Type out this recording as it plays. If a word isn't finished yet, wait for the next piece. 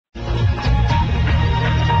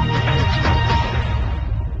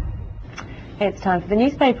It's time for the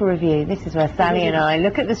newspaper review. This is where Sally and I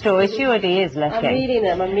look at the stories. She already is looking. I'm reading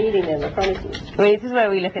them, I promise you. Well, this is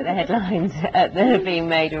where we look at the headlines that are being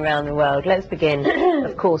made around the world. Let's begin,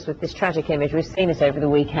 of course, with this tragic image. We've seen it over the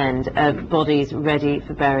weekend of bodies ready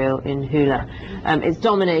for burial in Houla. It's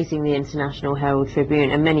dominating the International Herald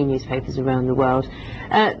Tribune and many newspapers around the world.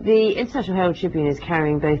 The International Herald Tribune is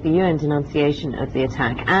carrying both the UN denunciation of the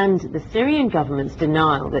attack and the Syrian government's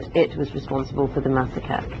denial that it was responsible for the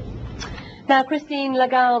massacre. Now, Christine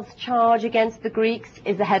Lagarde's charge against the Greeks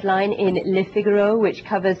is the headline in Le Figaro, which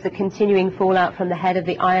covers the continuing fallout from the head of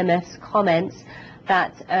the IMF's comments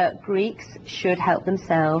that Greeks should help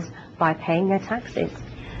themselves by paying their taxes.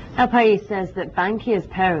 El País says that Bankia's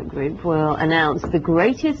parent group will announce the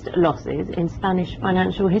greatest losses in Spanish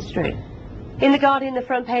financial history. In The Guardian, the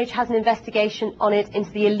front page has an investigation on it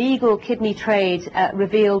into the illegal kidney trade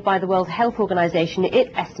revealed by the World Health Organization.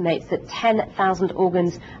 It estimates that 10,000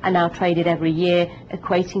 organs are now traded every year,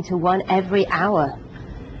 equating to one every hour.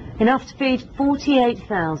 Enough to feed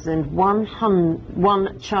 48,000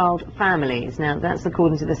 one-child families. Now, that's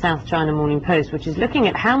according to the South China Morning Post, which is looking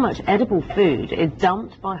at how much edible food is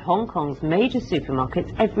dumped by Hong Kong's major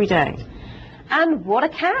supermarkets every day. And what a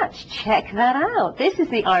catch! Check that out. This is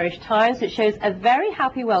the Irish Times. It shows a very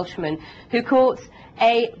happy Welshman who caught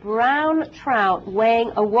a brown trout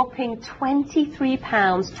weighing a whopping 23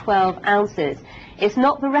 pounds 12 ounces. It's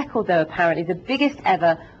not the record, though, apparently. The biggest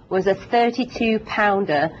ever was a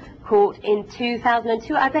 32-pounder caught in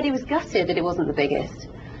 2002. I bet he was gutted that it wasn't the biggest.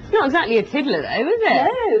 It's not exactly a tiddler, though, is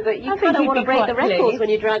it? No, but you kind of want to break the records when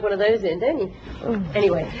you drag one of those in, don't you?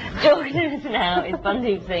 Anyway. Joining us now is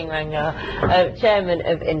Bundeep Singh Rangar, chairman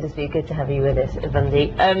of IndusView. Good to have you with us,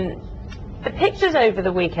 Bundeep. The pictures over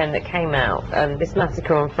the weekend that came out, this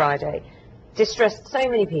massacre on Friday, distressed so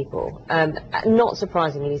many people, not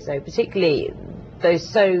surprisingly so, particularly those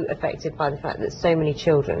so affected by the fact that so many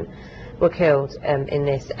children were killed in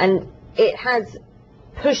this. And it has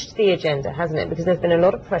pushed the agenda, hasn't it? Because there's been a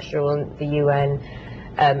lot of pressure on the UN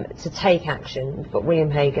to take action. We've got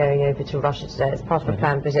William Hague going over to Russia today as part of a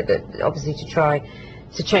planned visit, that obviously to try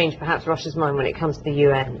to change perhaps Russia's mind when it comes to the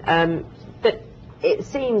UN. But it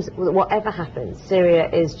seems that whatever happens, Syria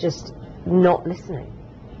is just not listening.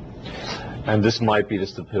 And this might be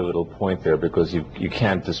just a pivotal point there, because you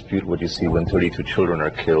can't dispute what you see when 32 children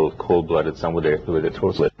are killed cold-blooded, some with their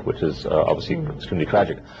throats slit, which is obviously extremely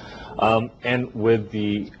tragic. And with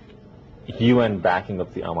the UN backing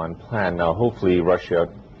up the Amman plan, now hopefully Russia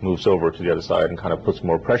moves over to the other side and kind of puts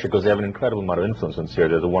more pressure, because they have an incredible amount of influence in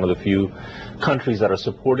Syria. They're one of the few countries that are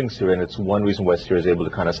supporting Syria, and it's one reason why Syria is able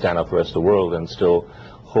to kind of stand up for the rest of the world and still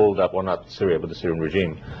hold up, well, not Syria, but the Syrian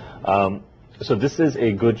regime. So this is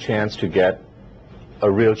a good chance to get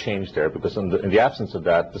a real change there, because in the absence of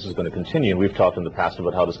that, this is going to continue. And we've talked in the past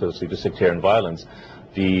about how this goes to sectarian violence.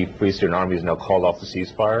 The Free Syrian Army has now called off the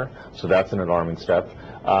ceasefire, so that's an alarming step.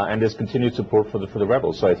 And there's continued support for the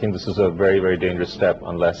rebels. So I think this is a very, very dangerous step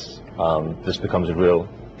unless this becomes a real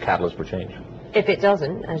catalyst for change. If it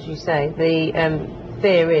doesn't, as you say, the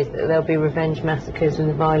fear is that there'll be revenge massacres and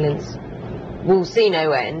the violence will see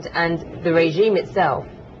no end, and the regime itself,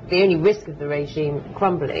 the only risk of the regime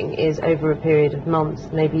crumbling is over a period of months,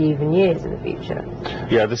 maybe even years in the future.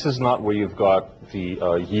 Yeah, this is not where you've got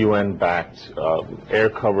the UN-backed air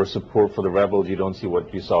cover support for the rebels. You don't see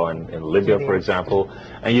what you saw in Libya, for example,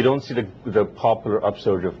 and you don't see the popular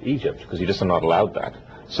upsurge of Egypt, because you just are not allowed that.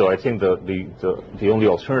 So I think the only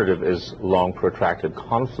alternative is long, protracted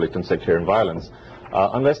conflict and sectarian violence,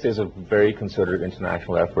 unless there's a very concerted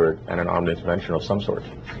international effort and an armed intervention of some sort.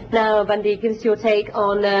 Now, Bundeep, give us your take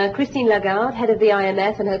on Christine Lagarde, head of the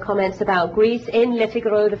IMF, and her comments about Greece. In Le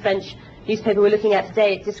Figaro, the French newspaper we're looking at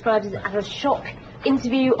today, it describes it as a shock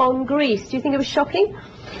interview on Greece. Do you think it was shocking?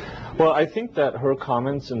 Well, I think that her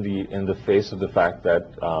comments in the face of the fact that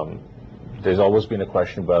there's always been a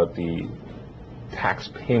question about the tax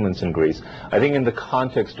payments in Greece, I think in the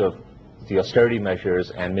context of the austerity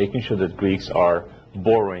measures and making sure that Greeks are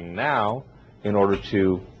borrowing now in order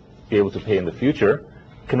to be able to pay in the future,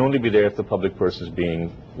 can only be there if the public purse is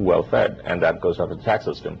being well fed, and that goes out to the tax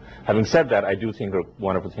system. Having said that, I do think her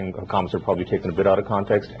comments are probably taken a bit out of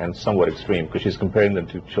context and somewhat extreme, because she's comparing them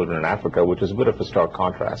to children in Africa, which is a bit of a stark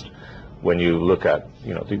contrast when you look at,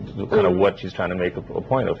 you know, kind of what she's trying to make a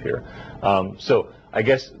point of here. So I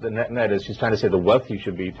guess the net is she's trying to say the wealthy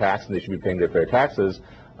should be taxed and they should be paying their fair taxes,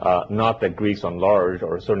 not that Greeks on large,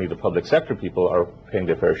 or certainly the public sector people, are paying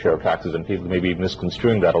their fair share of taxes, and people may be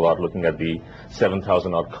misconstruing that a lot, looking at the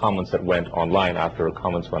 7,000 odd comments that went online after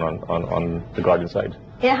comments went on the Guardian side.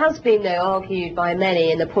 It has been, though, argued by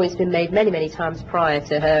many, and the point's been made many, many times prior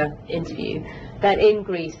to her interview, that in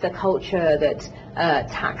Greece, the culture that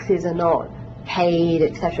taxes are not paid,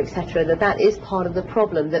 etc., that is part of the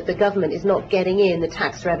problem, that the government is not getting in the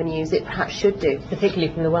tax revenues it perhaps should do.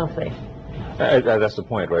 Particularly from the wealthy. That's the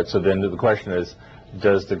point, right? So then the question is,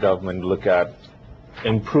 does the government look at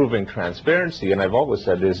improving transparency? And I've always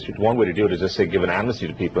said this, one way to do it is just say, give an amnesty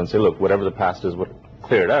to people and say, look, whatever the past is,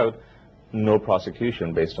 clear it out, no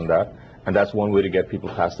prosecution based on that. And that's one way to get people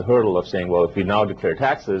past the hurdle of saying, well, if we now declare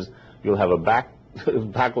taxes, you'll have a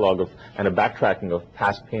backlog and a backtracking of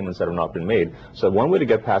past payments that have not been made. So one way to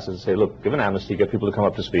get past is to say, look, give an amnesty, get people to come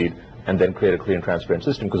up to speed, and then create a clear and transparent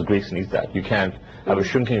system, because Greece needs that. You can't have a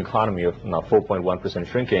shrinking economy of now 4.1%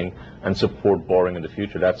 shrinking and support borrowing in the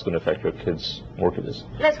future. That's going to affect your kids' mortgages.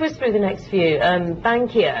 Let's whiz through the next few.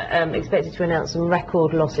 Bankia expected to announce some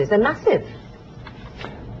record losses. They're massive.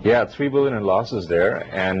 Yeah, 3 billion in losses there,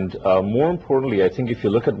 and more importantly, I think if you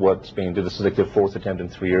look at what Spain did, this is like their 4th attempt in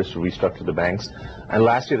 3 years to restructure the banks. And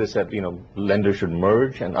last year they said, lenders should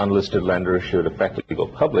merge and unlisted lenders should effectively go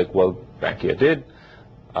public. Well, Bankia did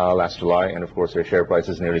last July, and of course their share price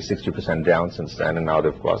is nearly 60% down since then, and now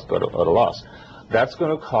they've got a loss. That's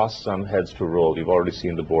going to cost some heads to roll. You've already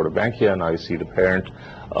seen the board of Bankia, now you see the parent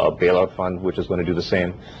bailout fund, which is going to do the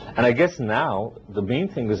same. And I guess now the main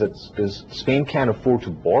thing is that Spain can't afford to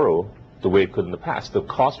borrow the way it could in the past. The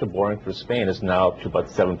cost of borrowing for Spain is now up to about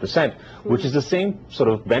 7%, which is the same sort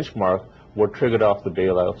of benchmark what triggered off the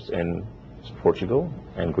bailouts in Portugal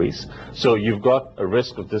and Greece. So you've got a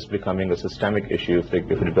risk of this becoming a systemic issue if it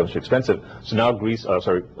becomes too expensive. So now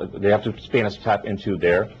Spain has to tap into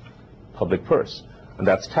their public purse, and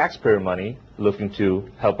that's taxpayer money looking to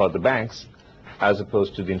help out the banks, as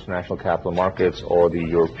opposed to the international capital markets or the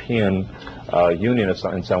European Union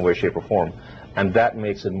in some way, shape, or form. And that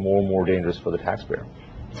makes it more and more dangerous for the taxpayer.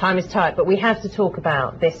 Time is tight, but we have to talk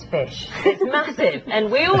about this fish. It's massive, and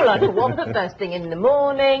we all like a whopper first thing in the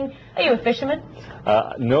morning. Are you a fisherman?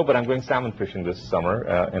 No, but I'm going salmon fishing this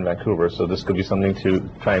summer in Vancouver, so this could be something to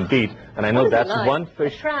try and beat. And I know that's one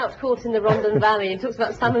fish. A trout caught in the Rondon Valley, and talks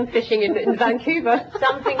about salmon fishing in Vancouver.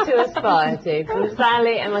 Something to aspire to. From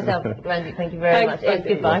Sally and myself, Randy, thank you very much. It's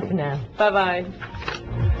goodbye for now.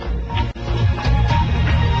 Bye-bye.